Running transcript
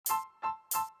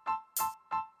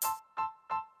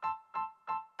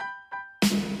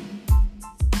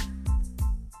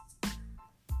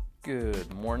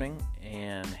Good morning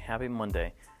and happy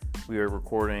Monday. We are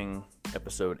recording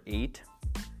episode 8.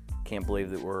 Can't believe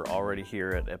that we're already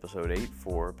here at episode 8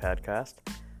 for Padcast,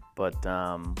 but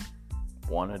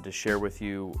wanted to share with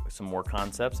you some more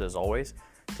concepts as always.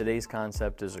 Today's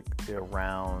concept is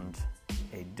around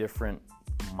a different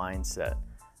mindset.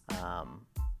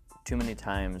 Too many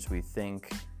times we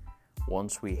think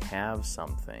once we have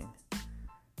something,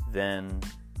 then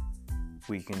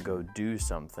we can go do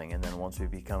something, and then once we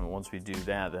do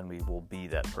that, then we will be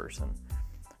that person.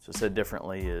 So said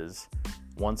differently is,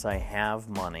 once I have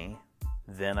money,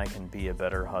 then I can be a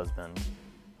better husband.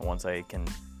 And once I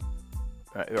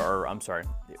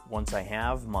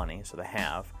have money, so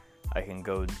I can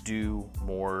go do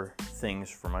more things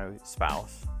for my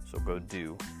spouse, so go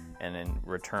do, and in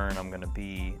return, I'm going to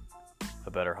be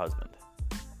a better husband.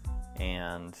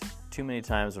 And too many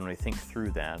times when we think through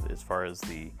that, as far as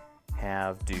the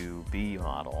have, do, be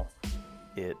model,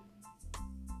 it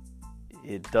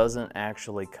doesn't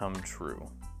actually come true.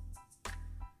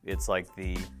 It's like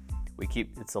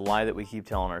it's a lie that we keep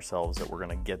telling ourselves that we're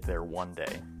going to get there one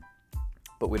day,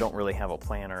 but we don't really have a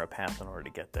plan or a path in order to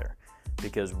get there,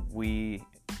 because we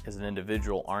as an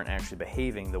individual aren't actually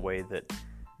behaving the way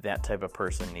that type of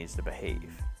person needs to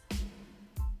behave.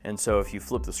 And so if you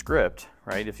flip the script,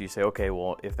 right, if you say, okay,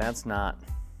 well, if that's not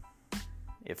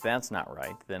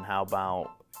right, then how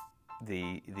about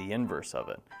the inverse of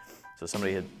it? So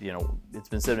somebody had, it's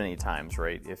been said many times,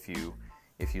 right? If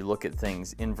you look at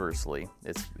things inversely,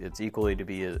 it's equally to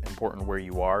be as important where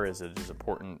you are as it is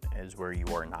important as where you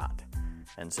are not.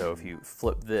 And so if you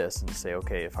flip this and say,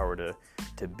 okay, if I were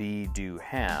to be, do,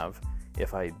 have,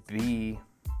 if I be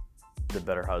the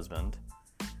better husband,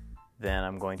 then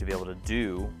I'm going to be able to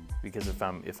do, because if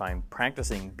I'm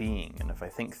practicing being, and if I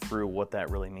think through what that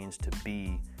really means to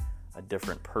be a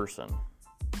different person,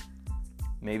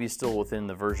 maybe still within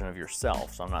the version of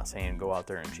yourself. So I'm not saying go out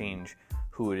there and change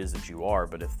who it is that you are,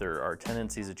 but if there are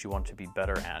tendencies that you want to be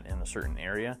better at in a certain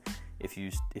area, if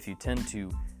you tend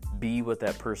to be what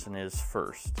that person is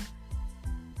first,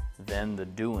 then the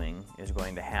doing is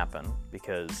going to happen,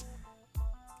 because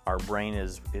our brain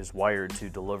is wired to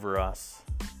deliver us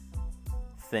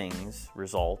things,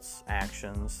 results,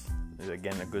 actions.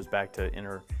 Again, it goes back to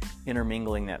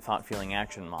intermingling that thought, feeling,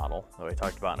 action model that I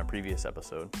talked about in a previous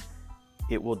episode.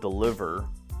 It will deliver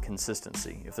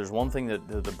consistency. If there's one thing that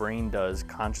the brain does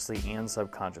consciously and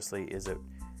subconsciously, is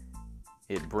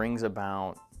it brings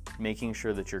about making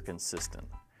sure that you're consistent.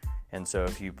 And so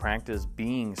if you practice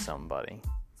being somebody,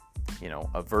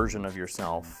 a version of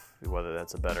yourself, whether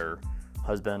that's a better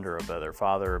husband or a better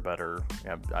father,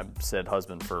 I've said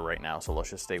husband for right now, so let's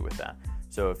just stay with that.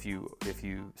 So if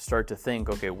you start to think,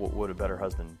 okay, what would a better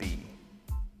husband be?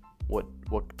 What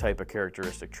type of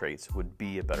characteristic traits would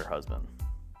be a better husband?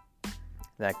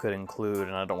 That could include,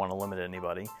 and I don't want to limit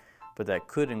anybody, but that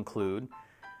could include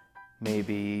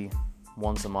maybe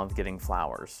once a month getting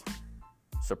flowers,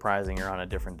 surprising her on a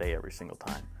different day every single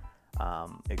time.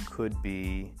 It could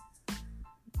be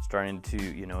starting to,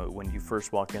 when you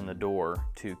first walk in the door,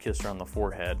 to kiss her on the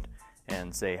forehead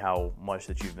and say how much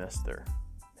that you've missed him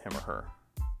or her.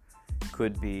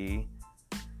 Could be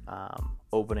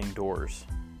opening doors.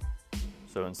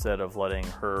 So instead of letting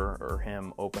her or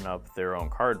him open up their own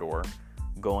car door,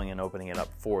 going and opening it up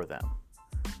for them.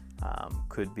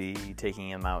 Could be taking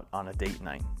him out on a date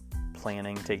night,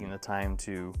 taking the time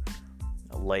to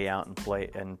lay out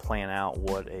and plan out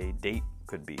what a date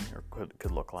could be or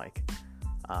could look like.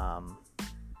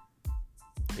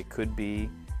 It could be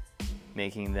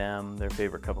making them their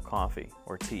favorite cup of coffee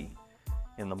or tea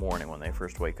in the morning when they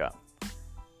first wake up.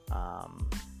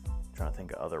 Trying to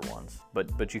think of other ones,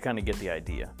 but you kind of get the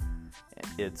idea.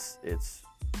 It's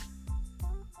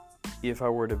if I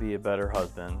were to be a better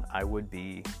husband, I would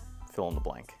be fill in the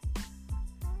blank.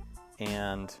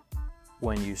 And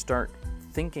when you start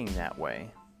thinking that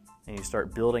way, and you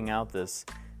start building out this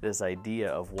idea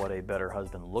of what a better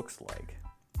husband looks like,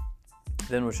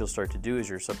 then what you'll start to do is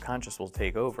your subconscious will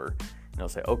take over, and it'll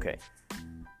say, okay,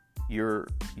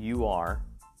 you are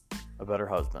a better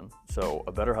husband. So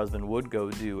a better husband would go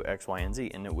do X, Y, and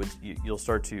Z, and you'll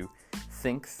start to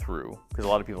think through, because a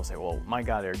lot of people say, well, my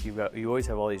God, Eric, you always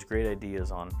have all these great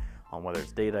ideas on whether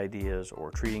it's date ideas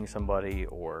or treating somebody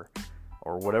or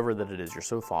whatever that it is. You're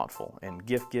so thoughtful, and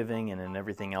gift giving, and in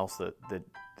everything else that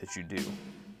you do.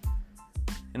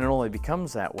 And it only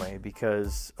becomes that way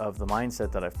because of the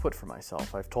mindset that I've put for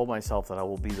myself. I've told myself that I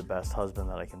will be the best husband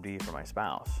that I can be for my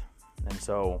spouse. And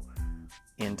so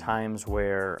in times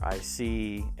where I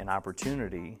see an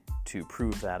opportunity to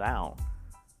prove that out,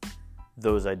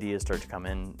 those ideas start to come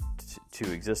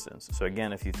into existence. So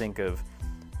again, if you think of,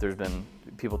 there's been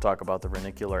people talk about the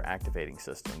reticular activating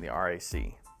system, the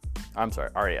RAC. I'm sorry,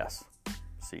 RAS,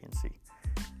 C and C.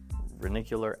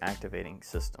 Reticular activating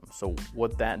system. So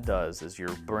what that does is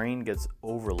your brain gets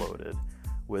overloaded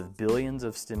with billions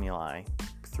of stimuli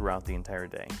throughout the entire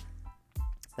day.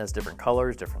 That's different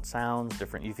colors, different sounds,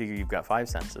 you figure you've got 5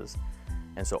 senses.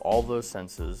 And so all those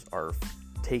senses are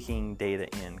taking data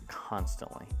in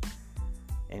constantly.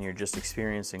 And you're just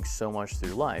experiencing so much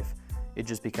through life, it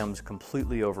just becomes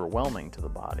completely overwhelming to the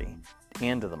body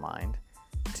and to the mind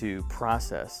to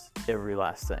process every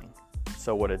last thing.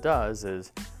 So what it does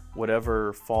is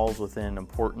whatever falls within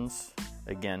importance,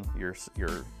 again, your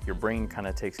brain kind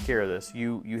of takes care of this.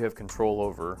 You have control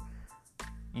over,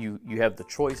 you have the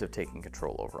choice of taking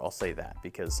control over. I'll say that,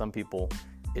 because some people,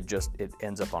 it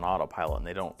ends up on autopilot and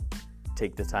they don't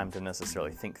take the time to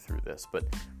necessarily think through this. But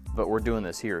we're doing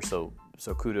this here, so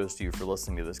kudos to you for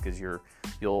listening to this, because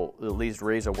you'll at least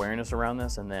raise awareness around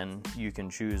this, and then you can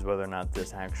choose whether or not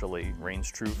this actually reigns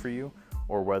true for you,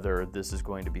 or whether this is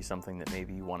going to be something that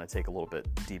maybe you want to take a little bit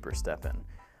deeper step in.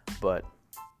 But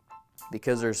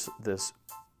because there's this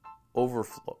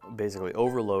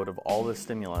overload of all this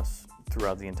stimulus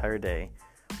throughout the entire day,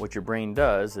 what your brain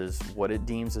does is what it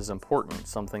deems as important,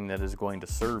 something that is going to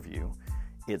serve you,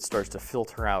 it starts to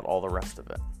filter out all the rest of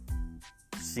it.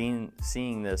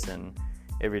 Seeing this in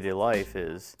everyday life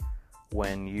is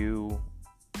when you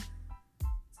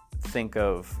think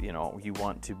of, you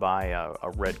want to buy a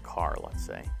red car, let's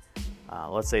say.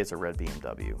 Let's say it's a red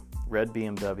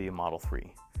BMW Model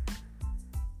 3.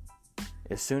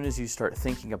 As soon as you start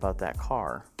thinking about that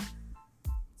car,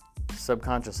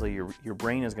 subconsciously your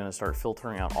brain is going to start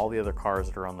filtering out all the other cars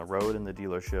that are on the road, in the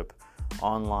dealership,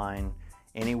 online,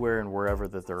 anywhere and wherever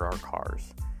that there are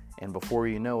cars. And before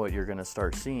you know it, you're going to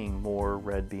start seeing more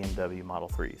red BMW Model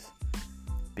 3s,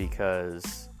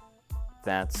 because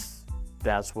that's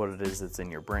what it is that's in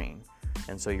your brain.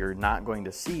 And so you're not going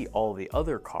to see all the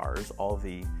other cars, all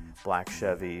the black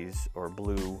Chevys or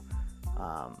blue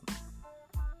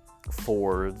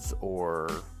Fords or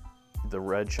the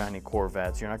red shiny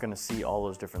Corvettes. You're not going to see all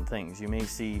those different things. You may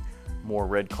see more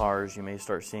red cars, you may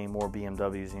start seeing more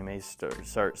BMWs, you may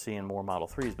start seeing more Model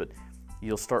 3s, but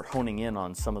you'll start honing in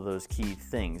on some of those key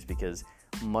things, because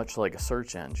much like a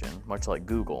search engine, much like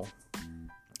Google,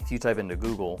 if you type into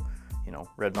Google,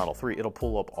 red Model 3, it'll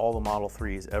pull up all the Model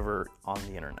 3s ever on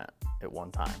the internet at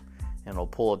one time. And it'll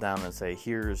pull it down and say,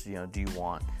 here's, do you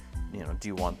want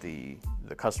the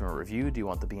customer review? Do you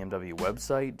want the BMW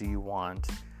website? Do you want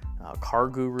car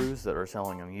gurus that are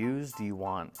selling them used? Do you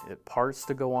want parts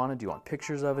to go on it? Do you want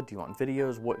pictures of it? Do you want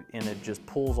videos? And it just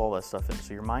pulls all that stuff in.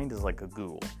 So your mind is like a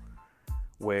Google,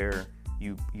 where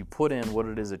you put in what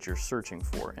it is that you're searching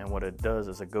for, and what it does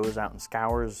is it goes out and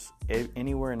scours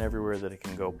anywhere and everywhere that it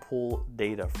can go pull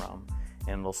data from,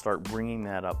 and it'll start bringing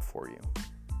that up for you.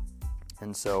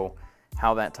 And so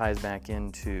how that ties back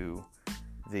into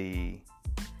the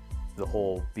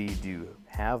whole be, do,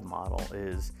 have model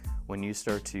is when you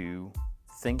start to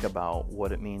think about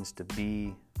what it means to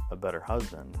be a better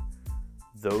husband,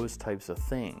 those types of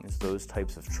things, those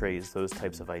types of traits, those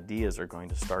types of ideas are going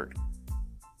to start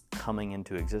coming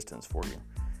into existence for you.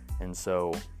 And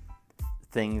so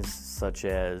things such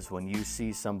as when you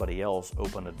see somebody else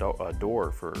open a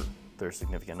door for their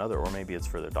significant other, or maybe it's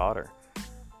for their daughter,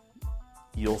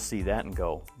 you'll see that and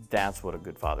go, that's what a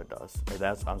good father does, or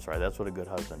that's what a good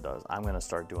husband does. I'm going to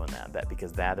start doing that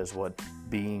because that is what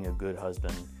being a good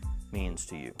husband means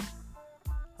to you.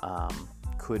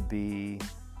 Could be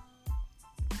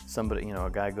somebody, a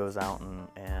guy goes out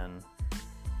and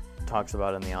talks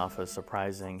about in the office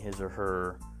surprising his or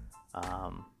her,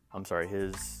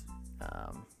 his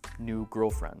new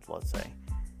girlfriend, let's say,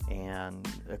 and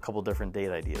a couple different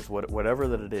date ideas. Whatever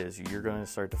that it is, you're going to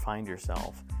start to find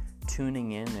yourself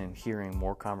tuning in and hearing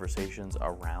more conversations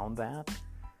around that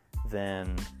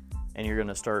and you're going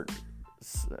to start,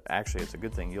 actually it's a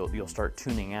good thing, you'll start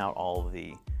tuning out all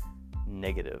the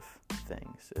negative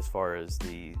things as far as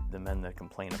the men that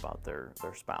complain about their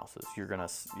spouses. You're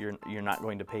not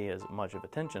going to pay as much of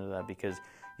attention to that, because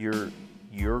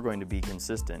you're going to be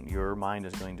consistent. Your mind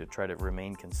is going to try to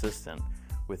remain consistent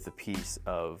with the piece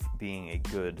of being a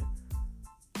good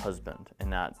husband, and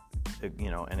not,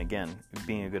 and again,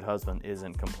 being a good husband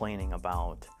isn't complaining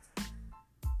about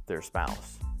their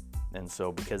spouse. And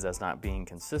so because that's not being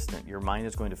consistent, your mind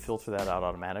is going to filter that out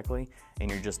automatically, and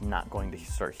you're just not going to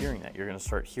start hearing that. You're going to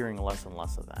start hearing less and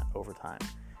less of that over time.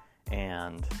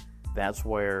 And that's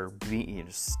where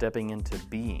stepping into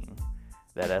being,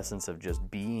 that essence of just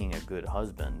being a good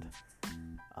husband,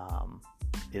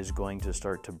 is going to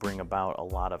start to bring about a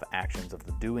lot of actions of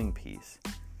the doing piece.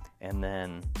 And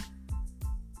then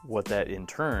what that in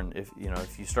turn, if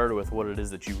you started with what it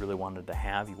is that you really wanted to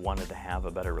have, you wanted to have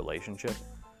a better relationship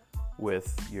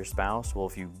with your spouse. Well,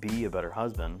 if you be a better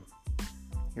husband,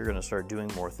 you're going to start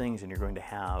doing more things, and you're going to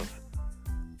have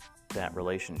that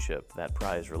relationship, that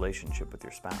prized relationship with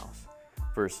your spouse.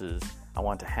 Versus, I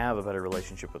want to have a better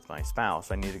relationship with my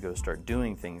spouse, I need to go start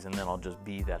doing things, and then I'll just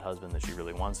be that husband that she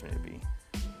really wants me to be.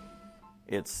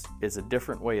 It's a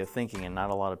different way of thinking, and not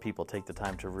a lot of people take the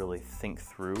time to really think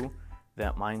through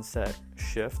that mindset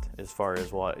shift as far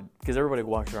as because everybody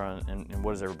walks around and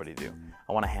what does everybody do?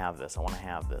 I want to have this, I want to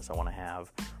have this, I want to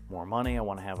have more money, I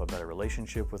want to have a better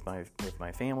relationship with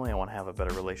my family, I want to have a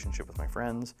better relationship with my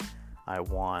friends, I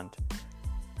want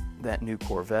that new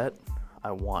Corvette,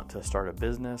 I want to start a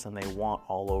business, and they want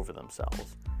all over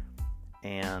themselves.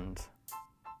 And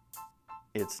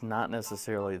it's not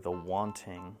necessarily the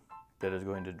wanting that is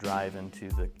going to drive into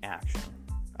the action.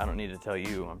 I don't need to tell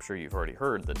you, I'm sure you've already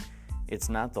heard, that it's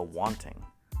not the wanting.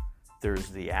 There's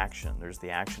the action. There's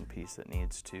the action piece that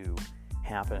needs to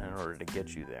happen in order to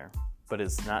get you there. But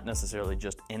it's not necessarily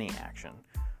just any action.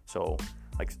 So,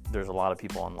 like, there's a lot of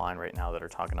people online right now that are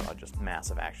talking about just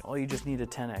massive action. Oh, you just need a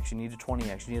 10x, you need a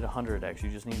 20x, you need a 100x, you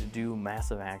just need to do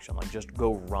massive action. Like, just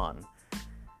go run.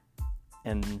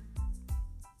 And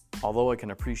although I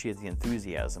can appreciate the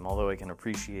enthusiasm, although I can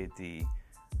appreciate the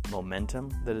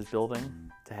momentum that is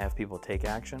building to have people take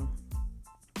action,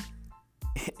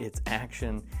 it's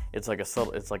action. It's like a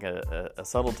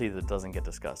subtlety that doesn't get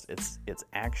discussed. It's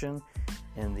action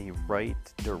in the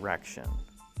right direction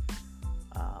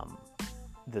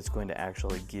that's going to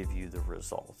actually give you the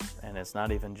results. And it's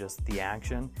not even just the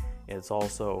action. It's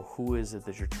also who is it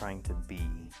that you're trying to be.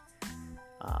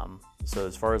 So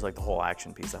as far as like the whole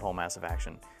action piece, that whole massive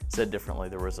action, said differently,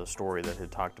 there was a story that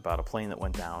had talked about a plane that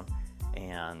went down,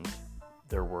 and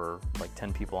there were like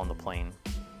 10 people on the plane,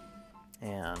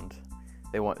 and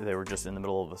they were just in the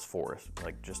middle of this forest,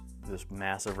 like just this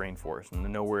massive rainforest, and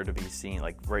nowhere to be seen,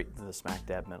 like right in the smack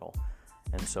dab middle.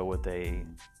 And so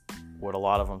what a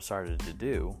lot of them started to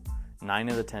do, 9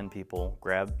 of the 10 people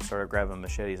started grabbing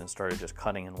machetes and started just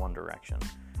cutting in one direction.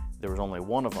 There was only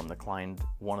one of them that climbed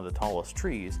one of the tallest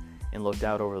trees and looked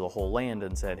out over the whole land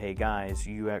and said, "Hey guys,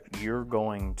 you're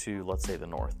going to, let's say, the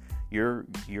north.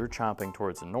 You're chopping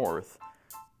towards the north,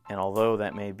 and although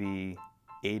that may be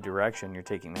a direction, you're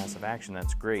taking massive action,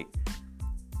 that's great.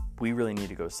 We really need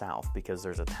to go south because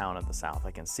there's a town at the south.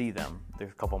 I can see them. They're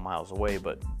a couple miles away,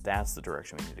 but that's the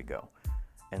direction we need to go."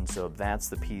 And so that's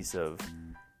the piece of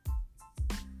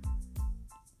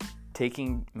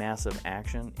taking massive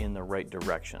action in the right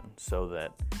direction so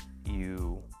that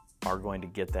you are going to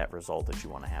get that result that you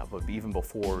want to have. But even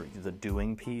before the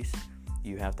doing piece,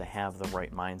 you have to have the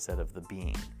right mindset of the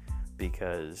being.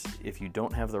 Because if you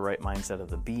don't have the right mindset of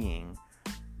the being,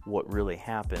 what really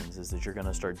happens is that you're going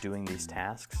to start doing these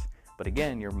tasks. But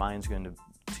again, your mind's going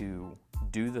to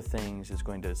do the things, it's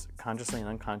going to consciously and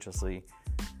unconsciously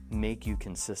make you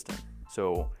consistent.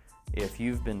 So if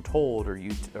you've been told,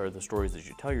 or the stories that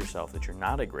you tell yourself, that you're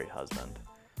not a great husband,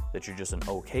 that you're just an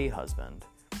okay husband,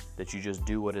 that you just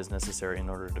do what is necessary in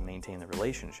order to maintain the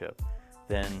relationship,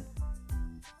 then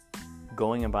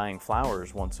going and buying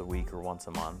flowers once a week or once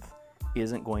a month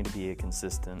isn't going to be a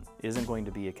consistent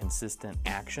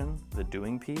action, the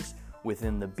doing piece,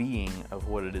 within the being of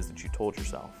what it is that you told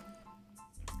yourself.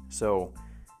 So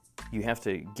you have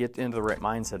to get into the right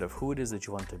mindset of who it is that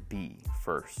you want to be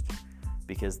first,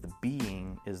 because the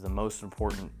being is the most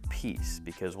important piece.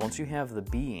 Because once you have the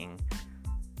being,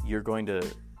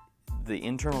 the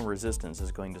internal resistance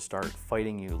is going to start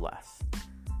fighting you less.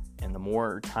 And the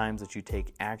more times that you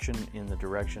take action in the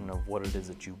direction of what it is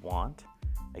that you want,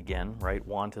 again, right,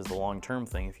 want is the long-term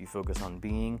thing. If you focus on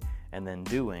being and then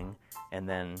doing, and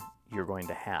then you're going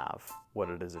to have what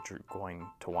it is that you're going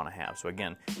to want to have. So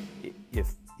again,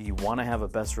 if you want to have a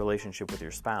best relationship with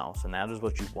your spouse, and that is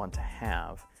what you want to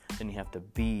have, then you have to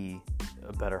be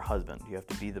a better husband. You have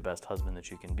to be the best husband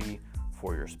that you can be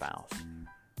for your spouse.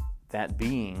 That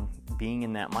being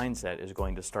in that mindset is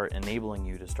going to start enabling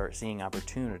you to start seeing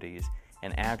opportunities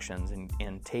and actions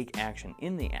and take action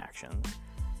in the actions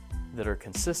that are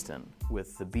consistent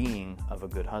with the being of a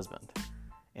good husband.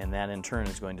 And that in turn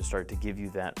is going to start to give you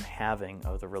that having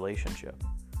of the relationship.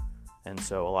 And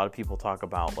so a lot of people talk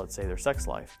about, let's say, their sex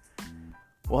life.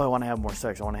 Well, I want to have more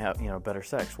sex. I want to have, better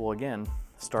sex. Well, again,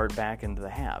 start back into the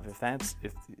have.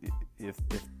 If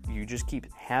you just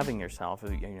keep having yourself,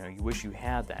 you wish you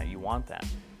had that, you want that.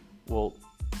 Well,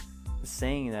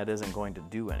 saying that isn't going to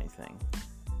do anything.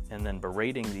 And then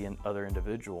berating the other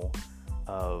individual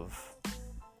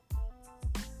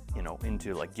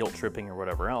into like guilt tripping or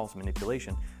whatever else,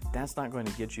 manipulation, that's not going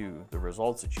to get you the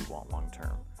results that you want long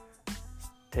term.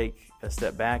 take a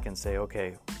step back and say,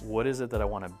 okay, what is it that I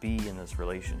want to be in this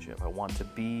relationship? I want to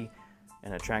be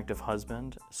an attractive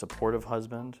husband, supportive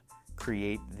husband,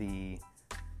 create the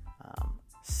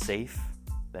safe,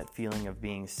 that feeling of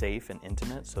being safe and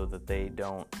intimate, so that they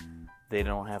don't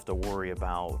have to worry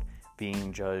about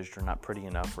being judged or not pretty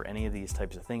enough or any of these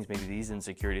types of things, maybe these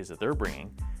insecurities that they're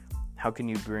bringing. How can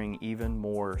you bring even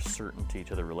more certainty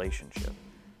to the relationship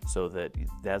so that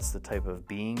that's the type of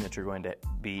being that you're going to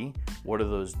be? What are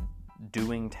those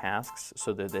doing tasks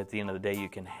so that at the end of the day you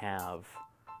can have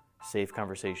safe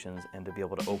conversations and to be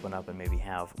able to open up and maybe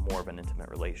have more of an intimate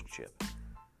relationship?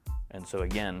 And so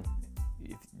again,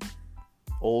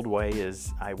 old way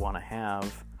is I want to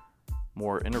have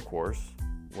more intercourse.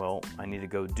 Well, I need to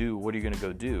go do. What are you going to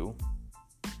go do?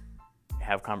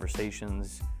 Have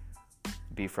conversations,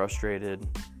 be frustrated,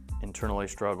 internally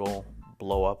struggle,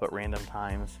 blow up at random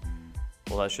times.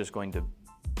 Well, that's just going to,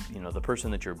 the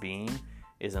person that you're being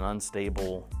is an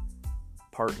unstable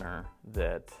partner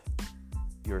that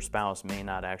your spouse may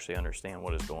not actually understand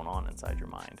what is going on inside your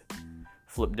mind.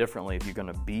 Flip differently, if you're going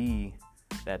to be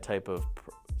that type of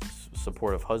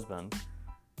supportive husband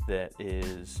that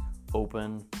is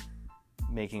open,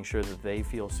 making sure that they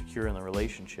feel secure in the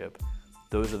relationship,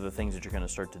 those are the things that you're going to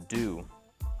start to do,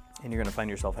 and you're going to find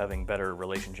yourself having better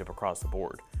relationship across the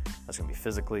board. That's going to be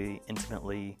physically,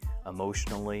 intimately,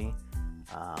 emotionally,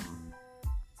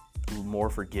 more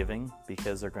forgiving,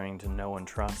 because they're going to know and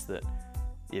trust that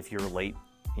if you're late,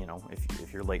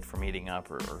 if you're late for meeting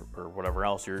up or whatever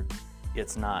else,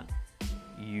 it's not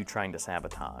you trying to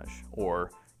sabotage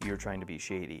or you're trying to be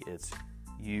shady. It's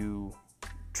you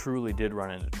truly did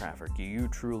run into traffic. You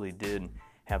truly did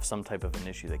have some type of an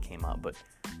issue that came up. But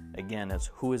again, it's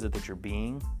who is it that you're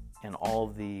being, and all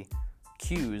of the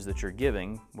cues that you're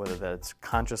giving, whether that's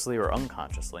consciously or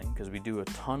unconsciously, because we do a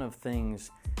ton of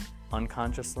things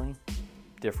unconsciously,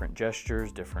 different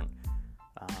gestures, different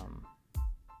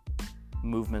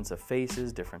movements of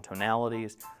faces, different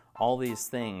tonalities. All these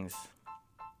things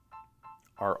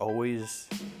are always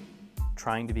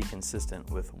trying to be consistent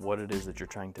with what it is that you're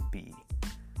trying to be.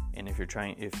 And if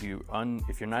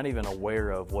you're not even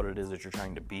aware of what it is that you're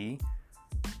trying to be,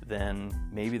 then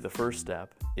maybe the first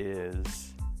step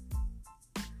is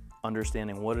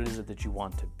understanding what it is that you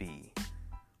want to be.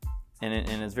 And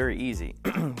it's very easy.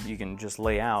 You can just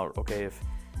lay out, okay,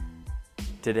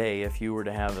 if you were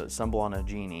to stumble on a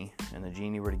genie and the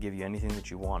genie were to give you anything that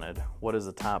you wanted, what is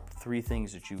the top 3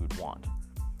 things that you would want?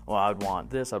 Well, I'd want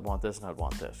this, and I'd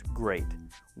want this. Great.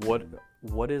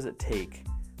 What does it take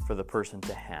for the person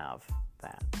to have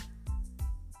that?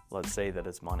 Let's say that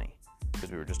it's money,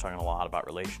 because we were just talking a lot about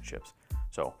relationships.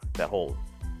 So that whole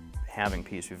having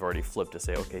piece, we've already flipped to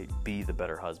say, okay, be the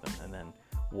better husband. And then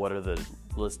what are the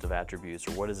list of attributes,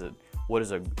 or what is an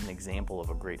example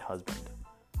of a great husband?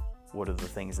 What are the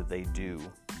things that they do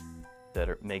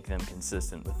that make them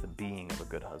consistent with the being of a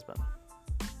good husband?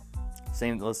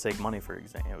 Let's take money for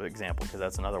example, because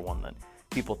that's another one that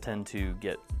people tend to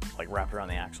get wrapped around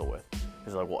the axle with.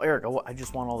 It's like, well, Eric, I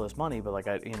just want all this money, but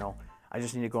I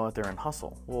just need to go out there and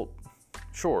hustle. Well,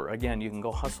 sure, again, you can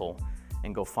go hustle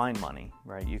and go find money,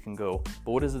 right? You can go,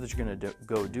 but what is it that you're going to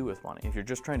go do with money? If you're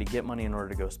just trying to get money in order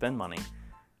to go spend money,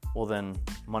 well, then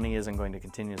money isn't going to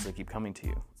continuously keep coming to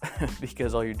you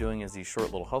because all you're doing is these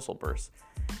short little hustle bursts.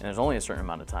 And there's only a certain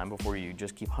amount of time before you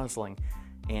just keep hustling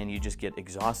and you just get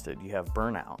exhausted. You have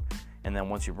burnout. And then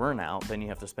once you burn out, then you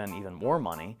have to spend even more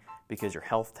money because your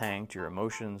health tanked, your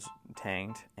emotions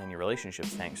tanked, and your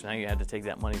relationships tanked. So now you had to take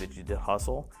that money that you did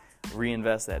hustle,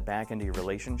 reinvest that back into your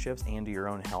relationships and to your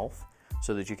own health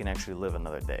so that you can actually live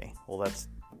another day. Well,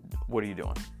 what are you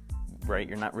doing? Right?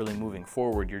 You're not really moving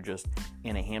forward. You're just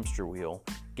in a hamster wheel,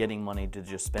 getting money to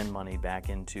just spend money back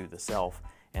into the self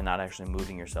and not actually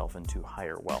moving yourself into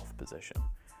higher wealth position.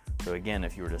 So again,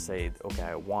 if you were to say, okay,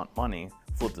 I want money,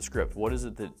 flip the script. What is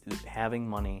it that having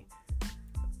money,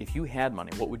 if you had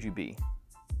money, what would you be?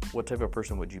 What type of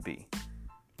person would you be?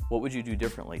 What would you do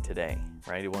differently today,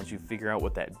 right? Once you figure out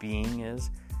what that being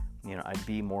is, I'd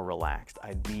be more relaxed.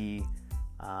 I'd be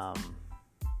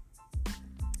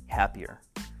happier.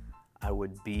 I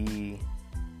would be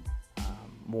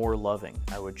more loving.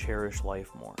 I would cherish life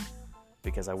more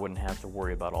because I wouldn't have to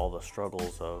worry about all the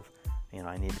struggles of,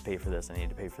 I need to pay for this, I need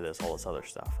to pay for this, all this other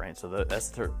stuff, right? So that's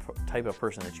the type of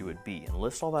person that you would be. And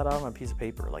list all that out on a piece of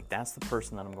paper. That's the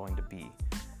person that I'm going to be.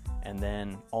 And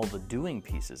then all the doing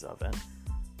pieces of it,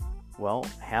 well,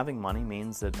 having money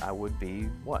means that I would be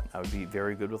what? I would be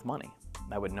very good with money.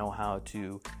 I would know how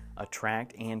to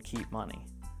attract and keep money.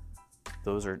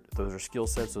 Those are skill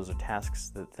sets, those are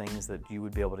tasks, things that you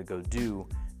would be able to go do,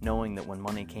 knowing that when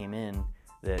money came in,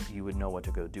 that you would know what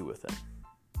to go do with it.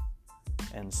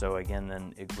 And so again,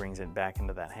 then it brings it back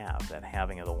into that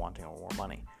having of the wanting or more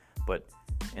money. But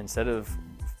instead of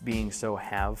being so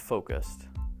have focused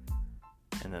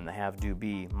and then the have do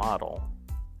be model,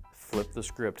 flip the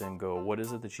script and go, what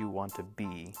is it that you want to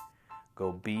be?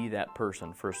 Go be that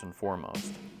person first and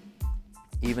foremost,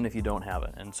 even if you don't have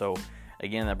it. And so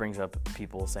again, that brings up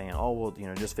people saying, oh, well,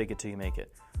 just fake it till you make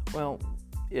it. Well,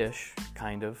 ish,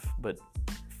 kind of, but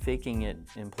faking it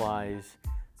implies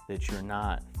that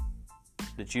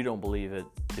you don't believe it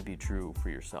to be true for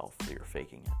yourself, so you're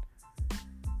faking it.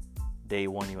 Day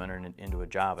one, you enter into a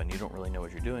job and you don't really know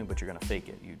what you're doing, but you're going to fake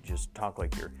it. You just talk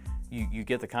like you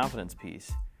get the confidence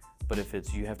piece, but if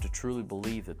you have to truly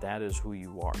believe that is who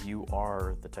you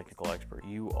are the technical expert,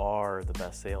 you are the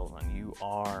best salesman, you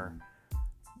are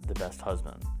the best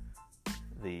husband,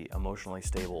 the emotionally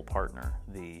stable partner,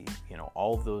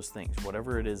 all of those things,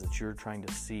 whatever it is that you're trying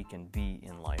to seek and be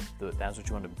in life, that's what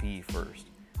you want to be first.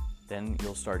 Then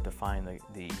you'll start to find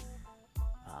the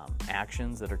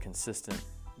actions that are consistent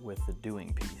with the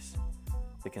doing piece,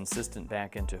 the consistent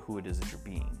back into who it is that you're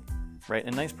being, right?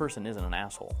 A nice person isn't an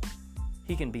asshole.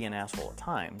 He can be an asshole at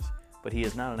times, but he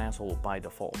is not an asshole by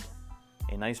default.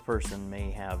 A nice person may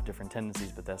have different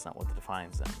tendencies, but that's not what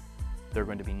defines them. They're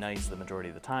going to be nice the majority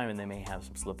of the time, and they may have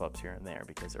some slip-ups here and there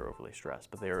because they're overly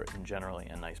stressed, but they're generally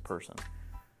a nice person.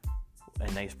 A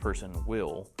nice person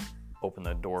will open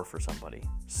the door for somebody,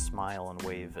 smile and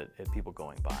wave at people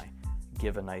going by,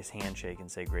 give a nice handshake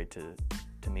and say, great to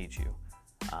meet you.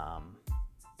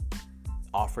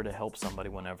 Offer to help somebody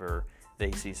whenever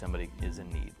they see somebody is in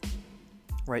need.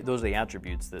 Right? Those are the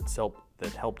attributes that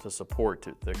help to support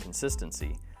the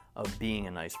consistency of being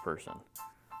a nice person.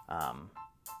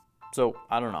 So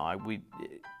I don't know. I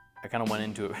kind of went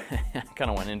into it.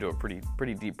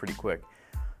 pretty deep, pretty quick,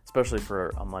 especially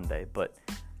for a Monday. But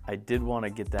I did want to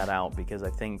get that out because I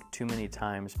think too many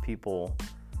times people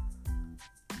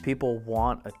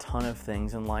want a ton of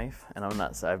things in life, and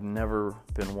I've never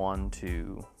been one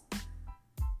to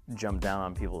jump down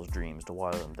on people's dreams to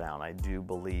water them down. I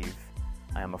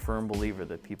am a firm believer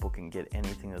that people can get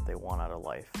anything that they want out of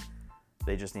life.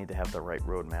 They just need to have the right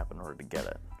roadmap in order to get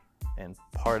it. And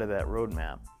part of that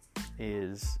roadmap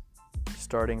is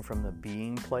starting from the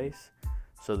being place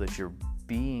so that you're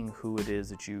being who it is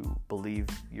that you believe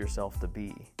yourself to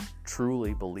be.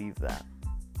 Truly believe that.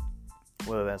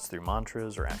 Whether that's through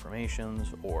mantras or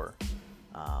affirmations or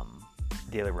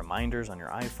daily reminders on your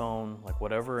iPhone, like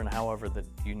whatever and however that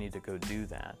you need to go do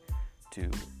that to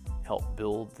help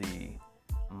build the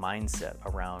mindset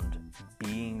around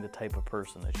being the type of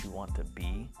person that you want to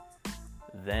be,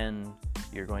 then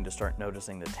you're going to start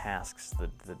noticing the tasks,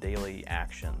 the daily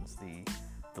actions,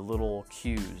 the little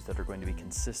cues that are going to be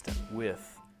consistent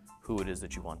with who it is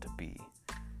that you want to be.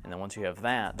 And then once you have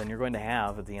that, then you're going to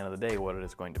have, at the end of the day, what it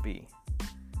is going to be.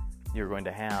 You're going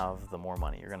to have the more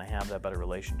money. You're going to have that better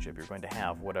relationship. You're going to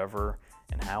have whatever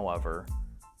and however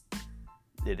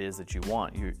it is that you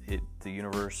want. The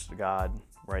universe, God,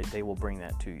 right? They will bring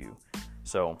that to you.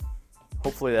 So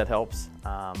hopefully that helps.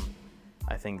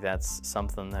 I think that's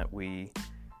something that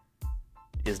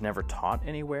is never taught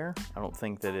anywhere. I don't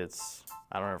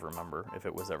ever remember if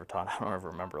it was ever taught. I don't ever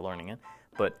remember learning it.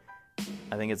 But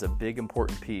I think it's a big,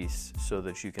 important piece so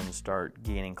that you can start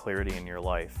gaining clarity in your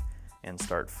life and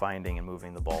start finding and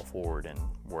moving the ball forward in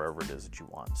wherever it is that you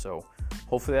want. So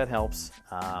hopefully that helps.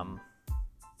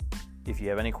 If you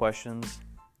have any questions,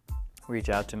 reach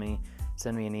out to me.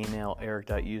 Send me an email,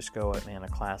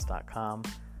 eric.yusko@manofclass.com.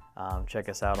 Check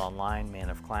us out online,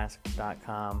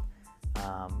 manofclass.com.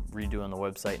 Redoing the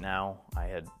website now. I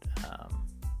had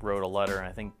wrote a letter, and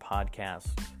I think podcast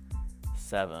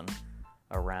 7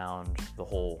 around the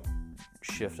whole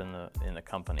shift in the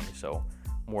company. So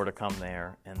more to come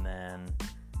there. And then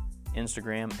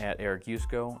Instagram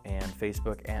 @EricYusko and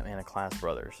Facebook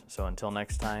 @ManofClassBrothers. So until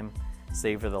next time,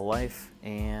 savor the life,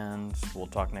 and we'll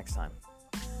talk next time.